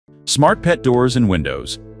Smart pet doors and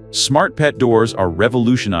windows. Smart pet doors are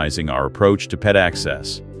revolutionizing our approach to pet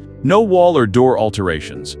access. No wall or door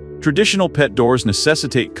alterations. Traditional pet doors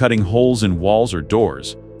necessitate cutting holes in walls or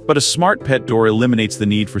doors, but a smart pet door eliminates the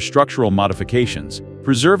need for structural modifications,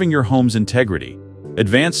 preserving your home's integrity.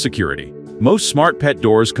 Advanced security. Most smart pet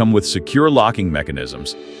doors come with secure locking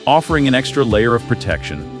mechanisms, offering an extra layer of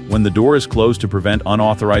protection when the door is closed to prevent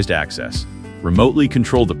unauthorized access. Remotely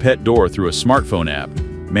control the pet door through a smartphone app,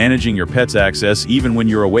 managing your pet's access even when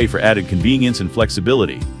you're away for added convenience and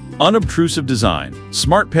flexibility. Unobtrusive design.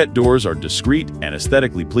 Smart pet doors are discreet and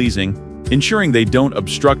aesthetically pleasing, ensuring they don't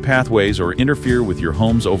obstruct pathways or interfere with your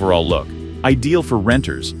home's overall look. Ideal for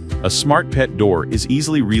renters, a smart pet door is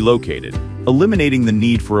easily relocated, eliminating the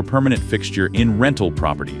need for a permanent fixture in rental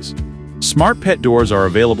properties. Smart pet doors are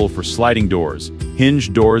available for sliding doors,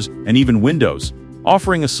 hinged doors, and even windows,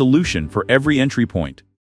 offering a solution for every entry point.